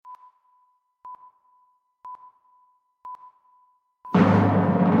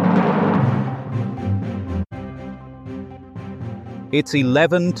It's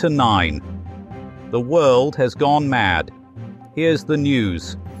 11 to 9. The world has gone mad. Here's the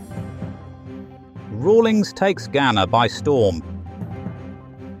news. Rawlings takes Ghana by storm.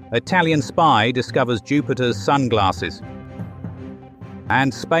 Italian spy discovers Jupiter's sunglasses.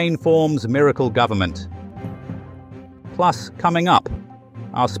 And Spain forms miracle government. Plus, coming up,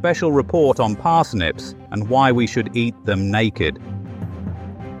 our special report on parsnips and why we should eat them naked.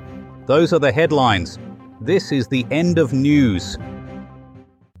 Those are the headlines. This is the end of news.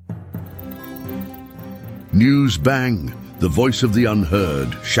 News Bang, the voice of the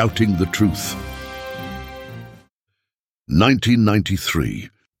unheard, shouting the truth. 1993.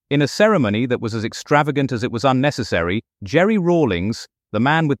 In a ceremony that was as extravagant as it was unnecessary, Jerry Rawlings, the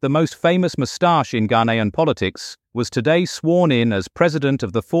man with the most famous moustache in Ghanaian politics, was today sworn in as President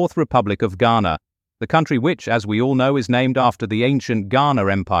of the Fourth Republic of Ghana, the country which, as we all know, is named after the ancient Ghana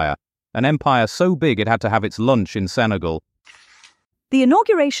Empire, an empire so big it had to have its lunch in Senegal. The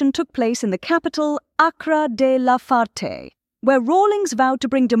inauguration took place in the capital, Accra de la Farte, where Rawlings vowed to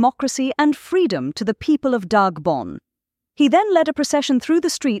bring democracy and freedom to the people of Dagbon. He then led a procession through the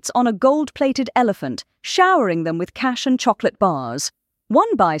streets on a gold-plated elephant, showering them with cash and chocolate bars.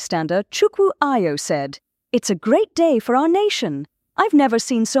 One bystander, Chukwu Ayo, said, "It's a great day for our nation. I've never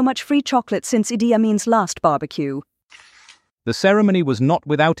seen so much free chocolate since Idi Amin's last barbecue." The ceremony was not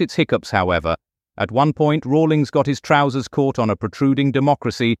without its hiccups, however. At one point, Rawlings got his trousers caught on a protruding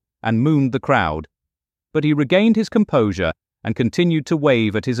democracy and mooned the crowd. But he regained his composure and continued to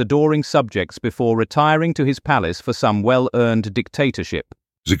wave at his adoring subjects before retiring to his palace for some well-earned dictatorship.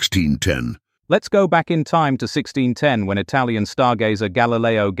 1610. Let's go back in time to 1610 when Italian stargazer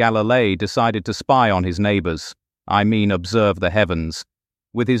Galileo Galilei decided to spy on his neighbors. I mean observe the heavens.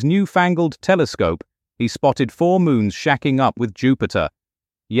 With his newfangled telescope, he spotted 4 moons shacking up with Jupiter.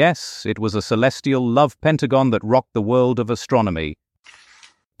 Yes, it was a celestial love pentagon that rocked the world of astronomy.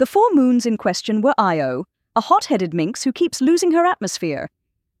 The 4 moons in question were Io, a hot-headed minx who keeps losing her atmosphere;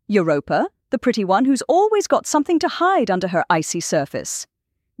 Europa, the pretty one who's always got something to hide under her icy surface;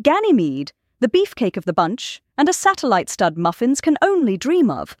 Ganymede, the beefcake of the bunch, and a satellite stud muffins can only dream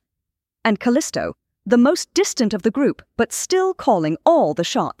of; and Callisto, the most distant of the group, but still calling all the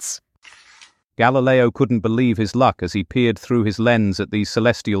shots. Galileo couldn't believe his luck as he peered through his lens at these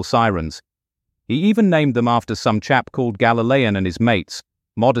celestial sirens. He even named them after some chap called Galilean and his mates,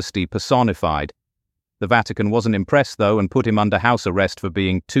 modesty personified. The Vatican wasn't impressed, though, and put him under house arrest for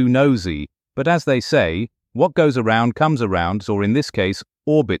being too nosy. But as they say, what goes around comes around, or in this case,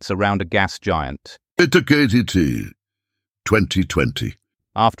 orbits around a gas giant. 2020.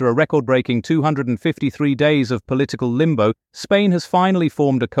 After a record-breaking 253 days of political limbo, Spain has finally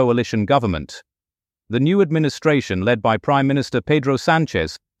formed a coalition government. The new administration, led by Prime Minister Pedro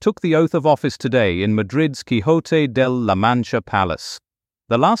Sánchez, took the oath of office today in Madrid's Quijote de la Mancha Palace.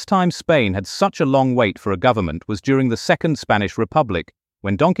 The last time Spain had such a long wait for a government was during the Second Spanish Republic,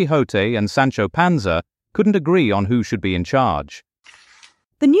 when Don Quixote and Sancho Panza couldn't agree on who should be in charge.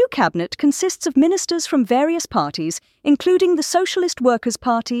 The new cabinet consists of ministers from various parties, including the Socialist Workers'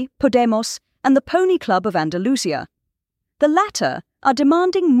 Party, Podemos, and the Pony Club of Andalusia. The latter are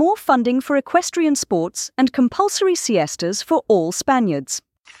demanding more funding for equestrian sports and compulsory siestas for all Spaniards.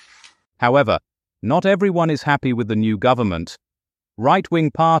 However, not everyone is happy with the new government. Right-wing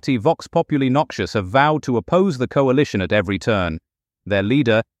party Vox Populi Noxious have vowed to oppose the coalition at every turn. Their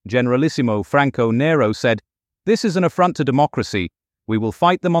leader, Generalissimo Franco Nero, said, "This is an affront to democracy. We will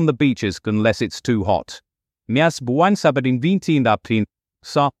fight them on the beaches unless it's too hot." Mias buwan sabadin 20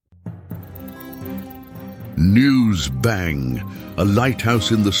 sa. News Bang, a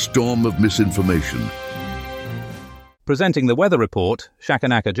lighthouse in the storm of misinformation. Presenting the weather report,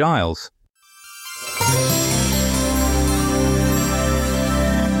 Shakanaka Giles.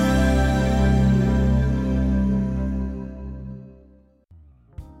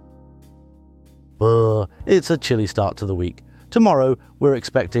 It's a chilly start to the week. Tomorrow, we're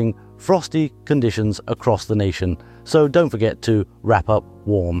expecting frosty conditions across the nation, so don't forget to wrap up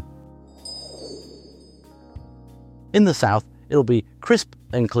warm. In the south, it'll be crisp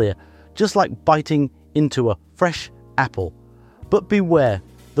and clear, just like biting into a fresh apple. But beware,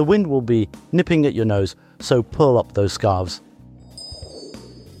 the wind will be nipping at your nose, so pull up those scarves.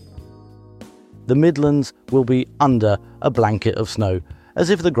 The Midlands will be under a blanket of snow, as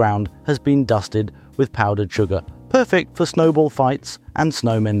if the ground has been dusted with powdered sugar, perfect for snowball fights and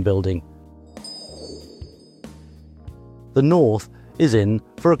snowmen building. The north is in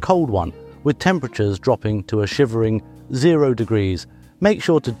for a cold one, with temperatures dropping to a shivering 0 degrees. Make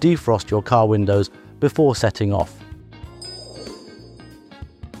sure to defrost your car windows before setting off.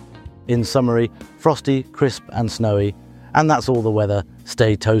 In summary, frosty, crisp and snowy, And that's all the weather.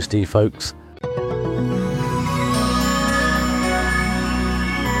 Stay toasty, folks.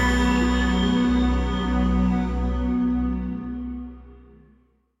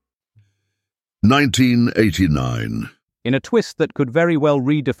 (1989). In a twist that could very well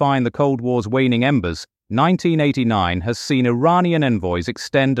redefine the Cold War's waning embers, 1989 has seen Iranian envoys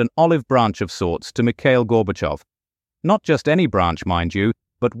extend an olive branch of sorts to Mikhail Gorbachev. Not just any branch, mind you,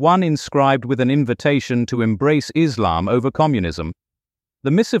 but one inscribed with an invitation to embrace Islam over communism.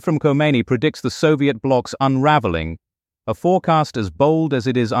 The missive from Khomeini predicts the Soviet bloc's unraveling, a forecast as bold as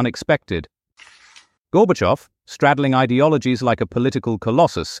it is unexpected. Gorbachev, straddling ideologies like a political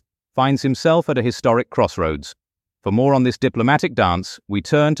colossus, finds himself at a historic crossroads. For more on this diplomatic dance, we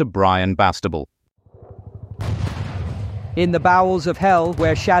turn to Brian Bastable. In the bowels of hell,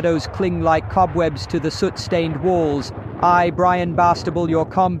 where shadows cling like cobwebs to the soot-stained walls, I, Brian Bastable, your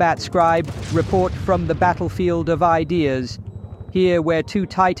combat scribe, report from the battlefield of ideas. Here, where two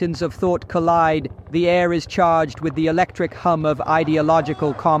titans of thought collide, the air is charged with the electric hum of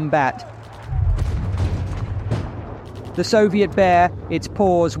ideological combat. The Soviet bear, its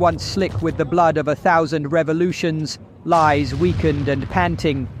paws once slick with the blood of 1,000 revolutions, lies weakened and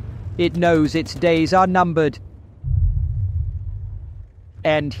panting. It knows its days are numbered.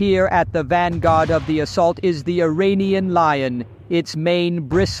 And here at the vanguard of the assault is the Iranian lion, its mane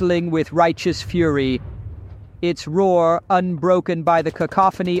bristling with righteous fury. Its roar, unbroken by the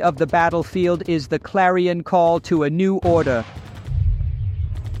cacophony of the battlefield, is the clarion call to a new order.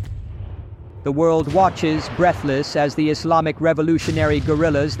 The world watches, breathless, as the Islamic revolutionary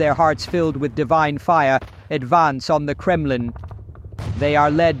guerrillas, their hearts filled with divine fire, advance on the Kremlin. They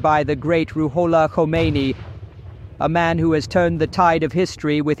are led by the great Ruhollah Khomeini, a man who has turned the tide of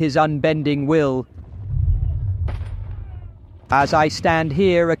history with his unbending will. As I stand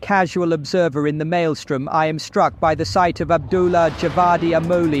here, a casual observer in the maelstrom, I am struck by the sight of Abdullah Javadi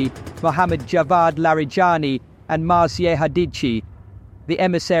Amoli, Mohammad Javad Larijani, and Marzieh Hadichi, the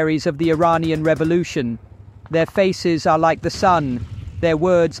emissaries of the Iranian Revolution. Their faces are like the sun, their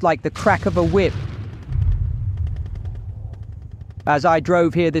words like the crack of a whip. As I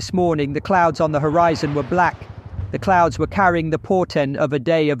drove here this morning, the clouds on the horizon were black. The clouds were carrying the portent of a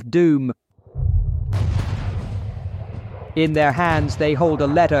day of doom. In their hands they hold a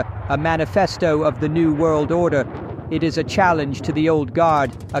letter, a manifesto of the New World Order. It is a challenge to the old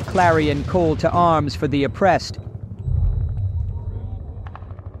guard, a clarion call to arms for the oppressed.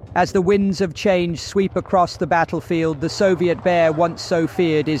 As the winds of change sweep across the battlefield, the Soviet bear, once so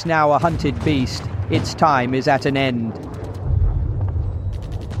feared, is now a hunted beast. Its time is at an end.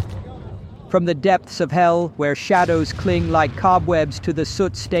 From the depths of hell, where shadows cling like cobwebs to the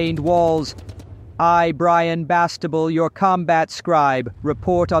soot-stained walls, I, Brian Bastable, your combat scribe,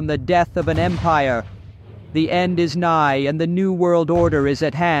 report on the death of an empire. The end is nigh, and the New World Order is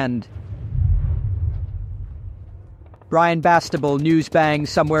at hand. Brian Bastable, Newsbang,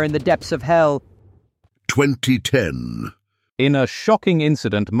 somewhere in the depths of hell. 2010. In a shocking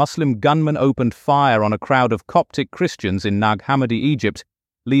incident, Muslim gunmen opened fire on a crowd of Coptic Christians in Nag Hammadi, Egypt,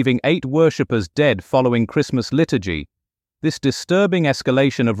 leaving 8 worshippers dead following Christmas liturgy. This disturbing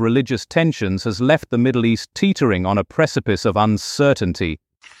escalation of religious tensions has left the Middle East teetering on a precipice of uncertainty.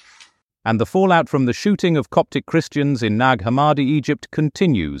 And the fallout from the shooting of Coptic Christians in Nag Hammadi, Egypt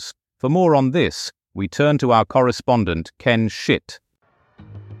continues. For more on this, we turn to our correspondent, Ken Schitt.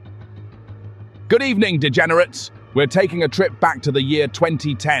 Good evening, degenerates. We're taking a trip back to the year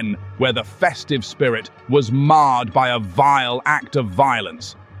 2010, where the festive spirit was marred by a vile act of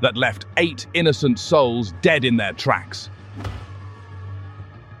violence that left 8 innocent souls dead in their tracks.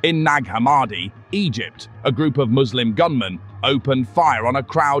 In Nag Hammadi, Egypt, a group of Muslim gunmen opened fire on a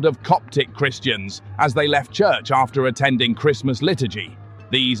crowd of Coptic Christians as they left church after attending Christmas liturgy.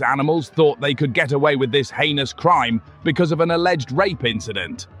 These animals thought they could get away with this heinous crime because of an alleged rape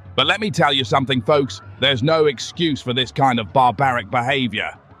incident. But let me tell you something, folks, there's no excuse for this kind of barbaric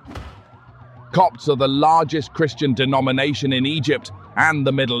behavior. Copts are the largest Christian denomination in Egypt and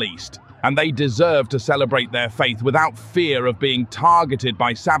the Middle East, and they deserve to celebrate their faith without fear of being targeted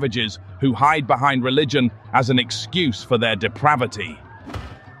by savages who hide behind religion as an excuse for their depravity.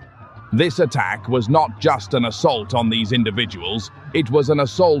 This attack was not just an assault on these individuals, it was an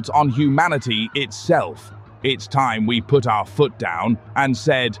assault on humanity itself. It's time we put our foot down and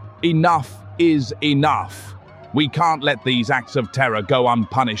said, enough is enough. We can't let these acts of terror go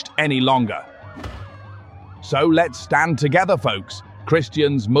unpunished any longer. So let's stand together, folks,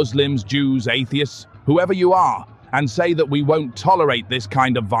 Christians, Muslims, Jews, atheists, whoever you are, and say that we won't tolerate this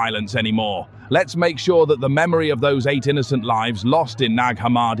kind of violence anymore. Let's make sure that the memory of those 8 innocent lives lost in Nag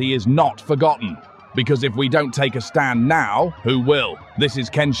Hammadi is not forgotten. Because if we don't take a stand now, who will? This is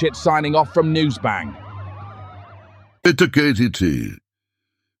Ken Schitt signing off from Newsbang. Etacatity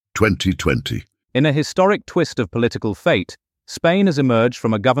 2020. In a historic twist of political fate, Spain has emerged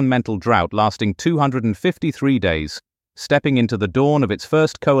from a governmental drought lasting 253 days, stepping into the dawn of its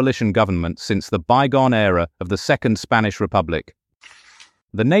first coalition government since the bygone era of the Second Spanish Republic.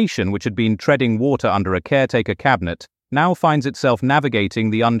 The nation, which had been treading water under a caretaker cabinet, now finds itself navigating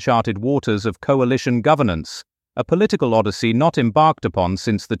the uncharted waters of coalition governance, a political odyssey not embarked upon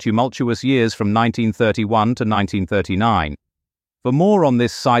since the tumultuous years from 1931 to 1939. For more on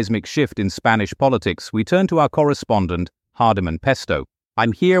this seismic shift in Spanish politics, we turn to our correspondent, Hardiman Pesto.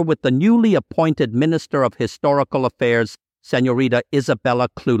 I'm here with the newly appointed Minister of Historical Affairs, Senorita Isabella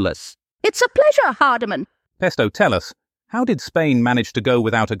Clueless. It's a pleasure, Hardiman. Pesto, tell us, how did Spain manage to go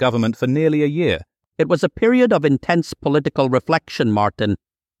without a government for nearly a year? It was a period of intense political reflection, Martin.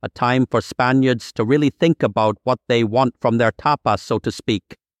 A time for Spaniards to really think about what they want from their tapas, so to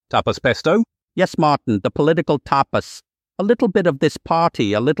speak. Tapas, Pesto? Yes, Martin, the political tapas. A little bit of this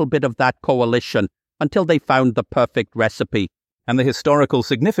party, a little bit of that coalition, until they found the perfect recipe. And the historical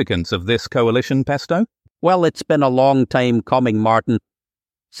significance of this coalition, Pesto? Well, it's been a long time coming, Martin.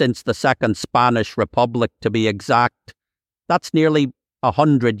 Since the Second Spanish Republic, to be exact. That's nearly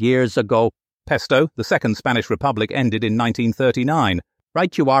 100 years ago. Pesto, the Second Spanish Republic ended in 1939.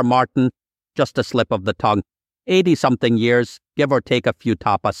 Right you are, Martin. Just a slip of the tongue. 80-something years, give or take a few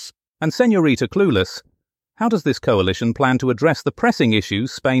tapas. And Senorita Clueless, how does this coalition plan to address the pressing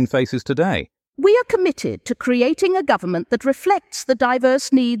issues Spain faces today? We are committed to creating a government that reflects the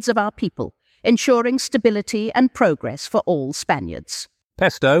diverse needs of our people, ensuring stability and progress for all Spaniards.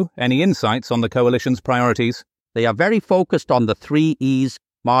 Pesto, any insights on the coalition's priorities? They are very focused on the 3 E's,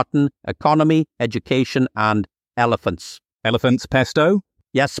 Martin: economy, education, and elephants. Elephants, Pesto?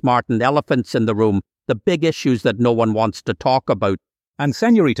 Yes, Martin, elephants in the room. The big issues that no one wants to talk about. And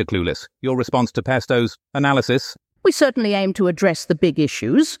Senorita Clueless, your response to Pesto's analysis? We certainly aim to address the big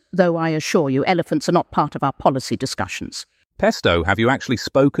issues, though I assure you elephants are not part of our policy discussions. Pesto, have you actually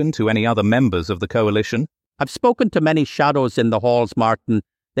spoken to any other members of the coalition? I've spoken to many shadows in the halls, Martin.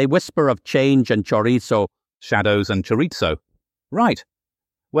 They whisper of change and chorizo. Shadows and chorizo. Right.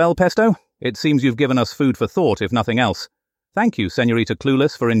 Well, Pesto, it seems you've given us food for thought, if nothing else. Thank you, Senorita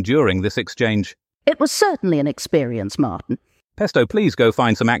Clueless, for enduring this exchange. It was certainly an experience, Martin. Pesto, please go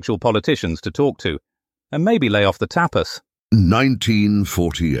find some actual politicians to talk to, and maybe lay off the tapas.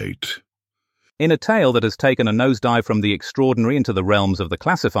 1948. In a tale that has taken a nosedive from the extraordinary into the realms of the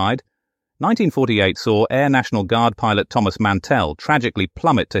classified, 1948 saw Air National Guard pilot Thomas Mantell tragically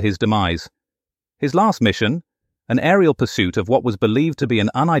plummet to his demise. His last mission, an aerial pursuit of what was believed to be an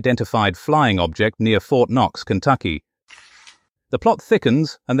unidentified flying object near Fort Knox, Kentucky. The plot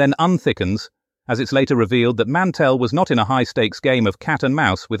thickens and then unthickens, as it's later revealed that Mantell was not in a high-stakes game of cat and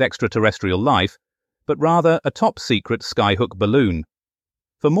mouse with extraterrestrial life, but rather a top-secret skyhook balloon.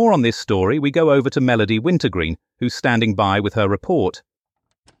 For more on this story, we go over to Melody Wintergreen, who's standing by with her report.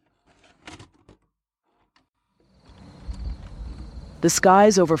 The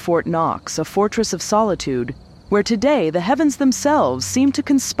skies over Fort Knox, a fortress of solitude, where today the heavens themselves seem to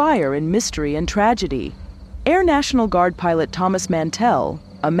conspire in mystery and tragedy. Air National Guard pilot Thomas Mantell,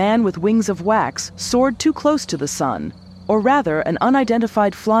 a man with wings of wax, soared too close to the sun, or rather an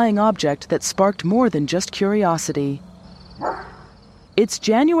unidentified flying object that sparked more than just curiosity. It's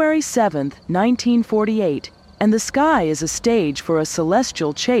January 7th, 1948, and the sky is a stage for a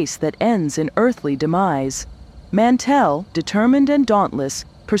celestial chase that ends in earthly demise. Mantell, determined and dauntless,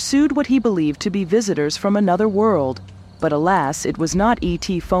 pursued what he believed to be visitors from another world. But alas, it was not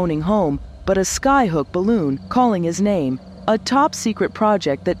E.T. phoning home, but a skyhook balloon calling his name, a top-secret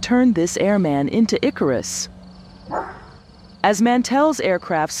project that turned this airman into Icarus. As Mantell's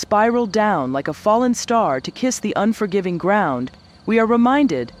aircraft spiraled down like a fallen star to kiss the unforgiving ground, we are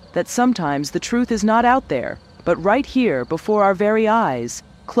reminded that sometimes the truth is not out there, but right here before our very eyes,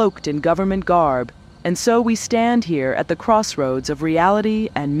 cloaked in government garb. And so we stand here at the crossroads of reality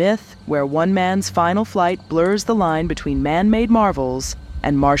and myth, where one man's final flight blurs the line between man-made marvels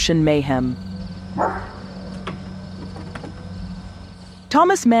and Martian mayhem.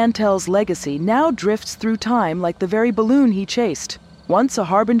 Thomas Mantell's legacy now drifts through time like the very balloon he chased. Once a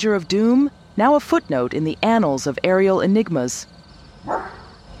harbinger of doom, now a footnote in the annals of aerial enigmas.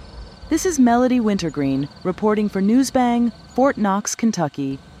 This is Melody Wintergreen, reporting for Newsbang, Fort Knox,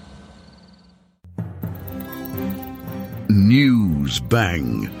 Kentucky. News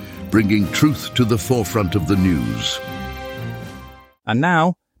Bang, bringing truth to the forefront of the news. And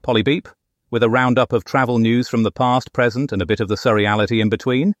now, Polly Beep, with a roundup of travel news from the past, present, and a bit of the surreality in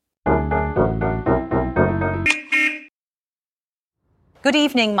between. Good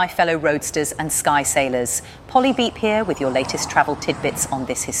evening, my fellow roadsters and sky sailors. Polly Beep here with your latest travel tidbits on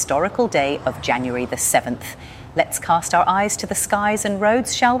this historical day of January the 7th. Let's cast our eyes to the skies and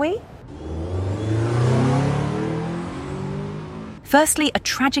roads, shall we? Firstly, a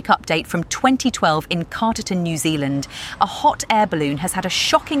tragic update from 2012 in Carterton, New Zealand. A hot air balloon has had a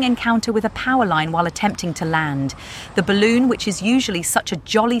shocking encounter with a power line while attempting to land. The balloon, which is usually such a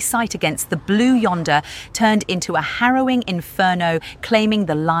jolly sight against the blue yonder, turned into a harrowing inferno, claiming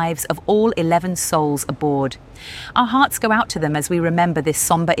the lives of all 11 souls aboard. Our hearts go out to them as we remember this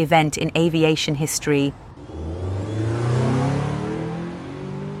sombre event in aviation history.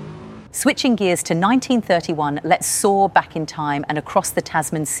 Switching gears to 1931, let's soar back in time and across the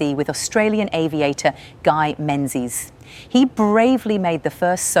Tasman Sea with Australian aviator Guy Menzies. He bravely made the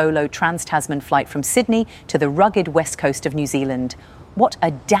first solo trans-Tasman flight from Sydney to the rugged west coast of New Zealand. What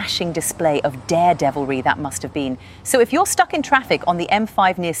a dashing display of daredevilry that must have been. So if you're stuck in traffic on the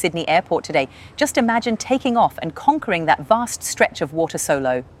M5 near Sydney Airport today, just imagine taking off and conquering that vast stretch of water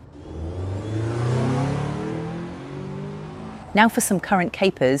solo. Now for some current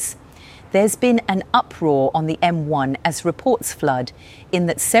capers. There's been an uproar on the M1 as reports flood, in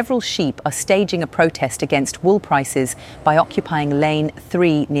that several sheep are staging a protest against wool prices by occupying lane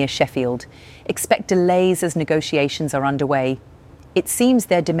 3 near Sheffield. Expect delays as negotiations are underway. It seems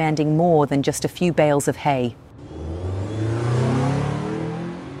they're demanding more than just a few bales of hay.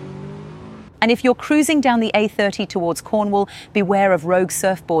 And if you're cruising down the A30 towards Cornwall, beware of rogue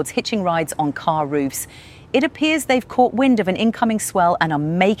surfboards hitching rides on car roofs. It appears they've caught wind of an incoming swell and are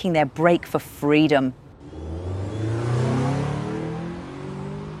making their break for freedom.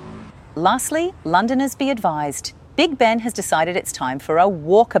 Lastly, Londoners be advised. Big Ben has decided it's time for a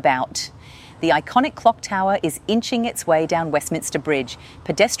walkabout. The iconic clock tower is inching its way down Westminster Bridge.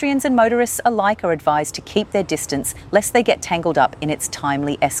 Pedestrians and motorists alike are advised to keep their distance lest they get tangled up in its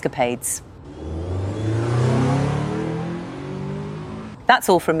timely escapades. That's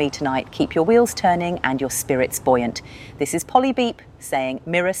all from me tonight. Keep your wheels turning and your spirits buoyant. This is Polly Beep saying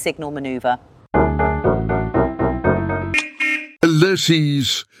mirror signal manoeuvre.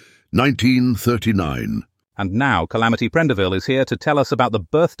 Ulysses, 1939. And now Calamity Prendeville is here to tell us about the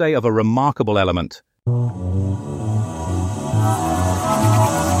birthday of a remarkable element.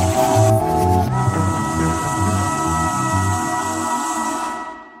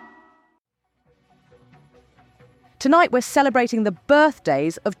 Tonight we're celebrating the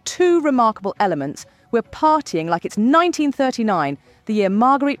birthdays of two remarkable elements. We're partying like it's 1939, the year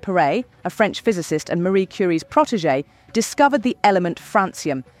Marguerite Perret, a French physicist and Marie Curie's protégée, discovered the element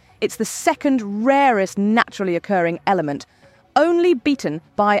francium. It's the second rarest naturally occurring element, only beaten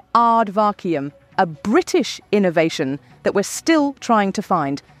by aardvarkium, a British innovation that we're still trying to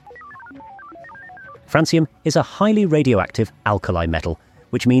find. Francium is a highly radioactive alkali metal,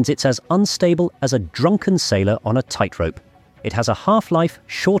 which means it's as unstable as a drunken sailor on a tightrope. It has a half-life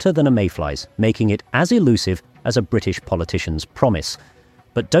shorter than a mayfly's, making it as elusive as a British politician's promise.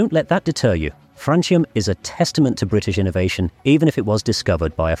 But don't let that deter you. Francium is a testament to British innovation, even if it was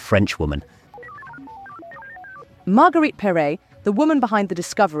discovered by a French woman. Marguerite Perret, the woman behind the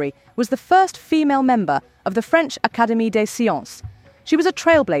discovery, was the first female member of the French Académie des Sciences. She was a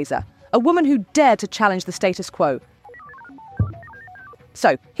trailblazer, a woman who dared to challenge the status quo.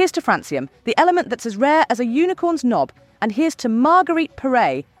 So, here's to francium, the element that's as rare as a unicorn's knob, and here's to Marguerite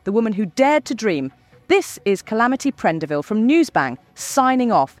Perret, the woman who dared to dream. This is Calamity Prendeville from Newsbang, signing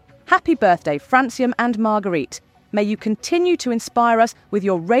off. Happy birthday, Francium and Marguerite. May you continue to inspire us with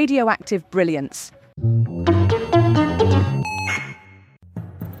your radioactive brilliance.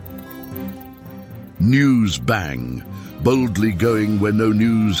 News bang, boldly going where no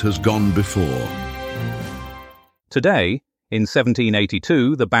news has gone before. Today, in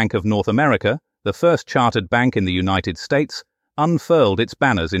 1782, the Bank of North America, the first chartered bank in the United States, unfurled its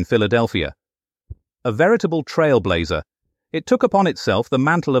banners in Philadelphia. A veritable trailblazer, it took upon itself the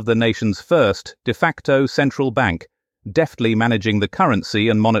mantle of the nation's first de facto central bank, deftly managing the currency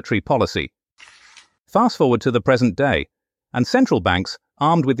and monetary policy. Fast forward to the present day, and central banks,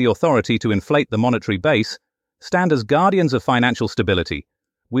 armed with the authority to inflate the monetary base, stand as guardians of financial stability,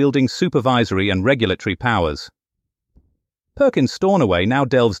 wielding supervisory and regulatory powers. Perkins Stornoway now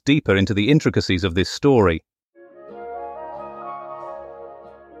delves deeper into the intricacies of this story.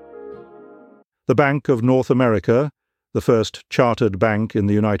 The Bank of North America, the first chartered bank in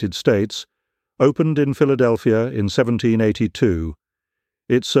the United States, opened in Philadelphia in 1782.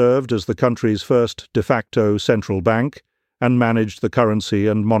 It served as the country's first de facto central bank and managed the currency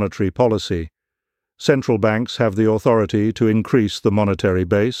and monetary policy. Central banks have the authority to increase the monetary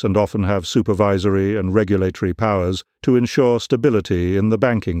base and often have supervisory and regulatory powers to ensure stability in the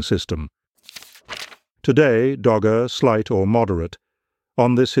banking system. Today, dogger, slight or moderate.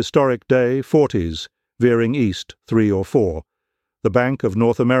 On this historic day, 40s, veering east 3 or 4. The Bank of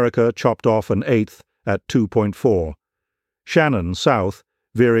North America chopped off an eighth at 2.4. Shannon, south,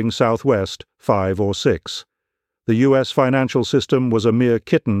 veering southwest 5 or 6. The U.S. financial system was a mere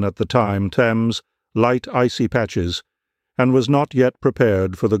kitten at the time, Thames, light icy patches, and was not yet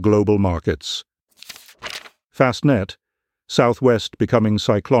prepared for the global markets. Fastnet, southwest becoming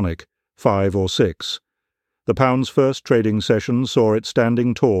cyclonic, 5 or 6. The pound's first trading session saw it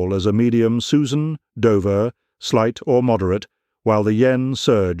standing tall as a medium Susan, Dover, slight or moderate, while the yen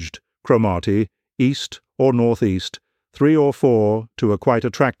surged, Cromarty, east or northeast, 3 or 4 to a quite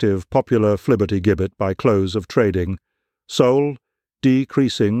attractive popular flibberty-gibbet by close of trading. Seoul,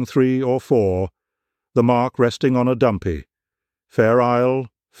 decreasing 3 or 4, the mark resting on a dumpy. Fair Isle,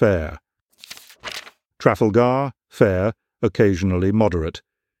 fair. Trafalgar, fair, occasionally moderate.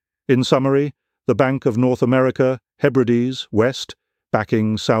 In summary, the Bank of North America, Hebrides, west,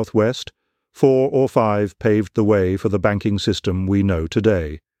 backing southwest, 4 or 5 paved the way for the banking system we know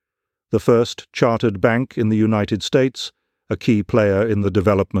today. The first chartered bank in the United States, a key player in the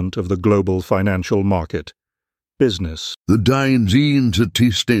development of the global financial market. Business. The Dain Zine to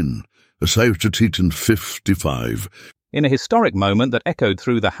Tistin, a safe to Titan 55. In a historic moment that echoed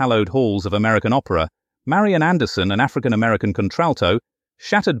through the hallowed halls of American opera, Marian Anderson, an African-American contralto,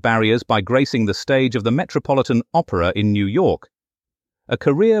 shattered barriers by gracing the stage of the Metropolitan Opera in New York. A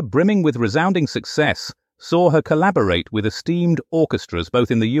career brimming with resounding success saw her collaborate with esteemed orchestras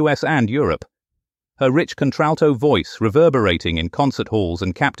both in the US and Europe. Her rich contralto voice reverberating in concert halls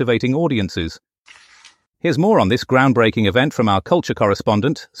and captivating audiences. Here's more on this groundbreaking event from our culture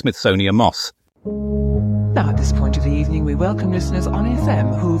correspondent, Smithsonian Moss. Now at this point of the evening, we welcome listeners on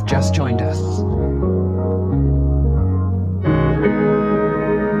FM who've just joined us.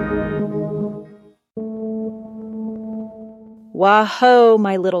 Wah-ho,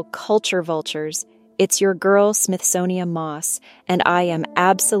 my little culture vultures. It's your girl, Smithsonian Moss, and I am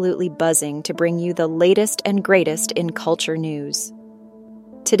absolutely buzzing to bring you the latest and greatest in culture news.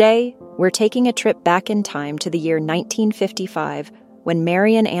 Today, we're taking a trip back in time to the year 1955, when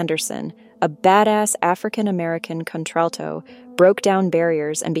Marian Anderson, a badass African-American contralto, broke down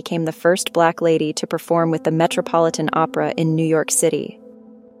barriers and became the first black lady to perform with the Metropolitan Opera in New York City.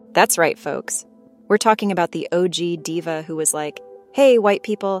 That's right, folks. We're talking about the OG diva who was like, "Hey, white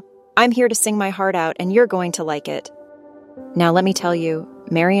people, I'm here to sing my heart out and you're going to like it." Now let me tell you,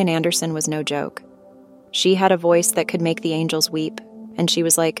 Marian Anderson was no joke. She had a voice that could make the angels weep, and she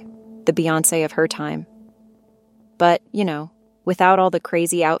was like the Beyoncé of her time. But, without all the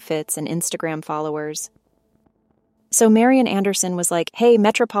crazy outfits and Instagram followers. So Marian Anderson was like, "Hey,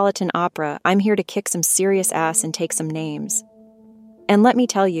 Metropolitan Opera, I'm here to kick some serious ass and take some names." And let me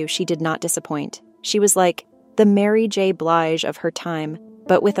tell you, she did not disappoint. She was like the Mary J. Blige of her time,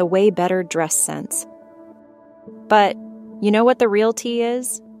 but with a way better dress sense. But you know what the real tea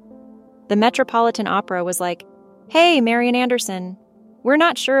is? The Metropolitan Opera was like, "Hey, Marian Anderson, we're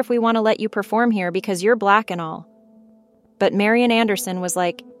not sure if we want to let you perform here because you're black and all." But Marian Anderson was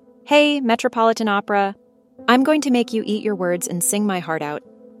like, "Hey, Metropolitan Opera, I'm going to make you eat your words and sing my heart out,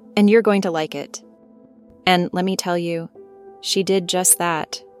 and you're going to like it." And let me tell you, she did just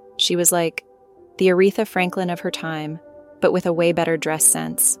that. She was like the Aretha Franklin of her time, but with a way better dress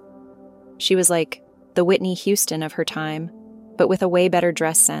sense. She was like the Whitney Houston of her time, but with a way better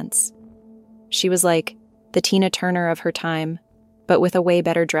dress sense. She was like the Tina Turner of her time, but with a way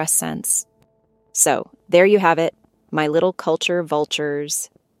better dress sense. So, there you have it, my little culture vultures.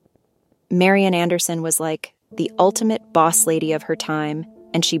 Marian Anderson was like the ultimate boss lady of her time,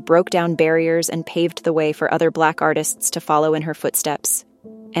 and she broke down barriers and paved the way for other black artists to follow in her footsteps.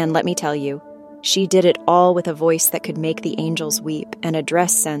 And let me tell you, she did it all with a voice that could make the angels weep and a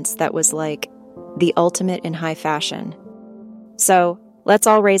dress sense that was like the ultimate in high fashion. So, let's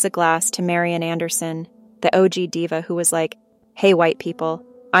all raise a glass to Marian Anderson, the OG diva who was like, "Hey, white people,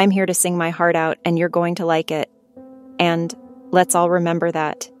 I'm here to sing my heart out and you're going to like it." And let's all remember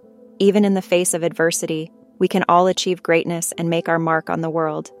that, even in the face of adversity, we can all achieve greatness and make our mark on the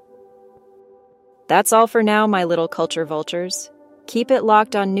world. That's all for now, my little culture vultures. Keep it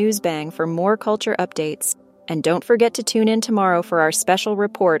locked on Newsbang for more culture updates, and don't forget to tune in tomorrow for our special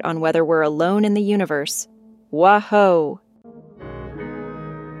report on whether we're alone in the universe. Wah-ho!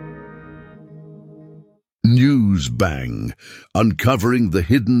 News Bang, uncovering the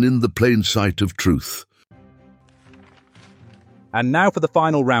hidden in the plain sight of truth. And now for the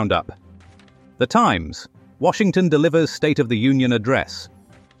final roundup. The Times, Washington delivers State of the Union address.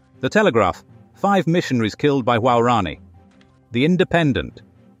 The Telegraph, 5 missionaries killed by Waorani. The Independent,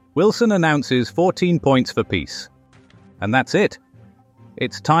 Wilson announces 14 points for peace. And that's it.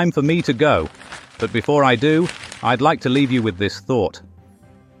 It's time for me to go. But before I do, I'd like to leave you with this thought.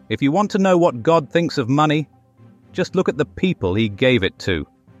 If you want to know what God thinks of money, just look at the people he gave it to.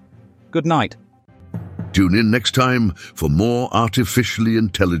 Good night. Tune in next time for more artificially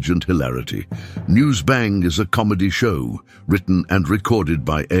intelligent hilarity. News Bang is a comedy show, written and recorded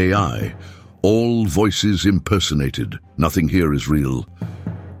by AI. All voices impersonated. Nothing here is real.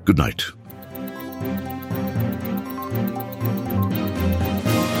 Good night.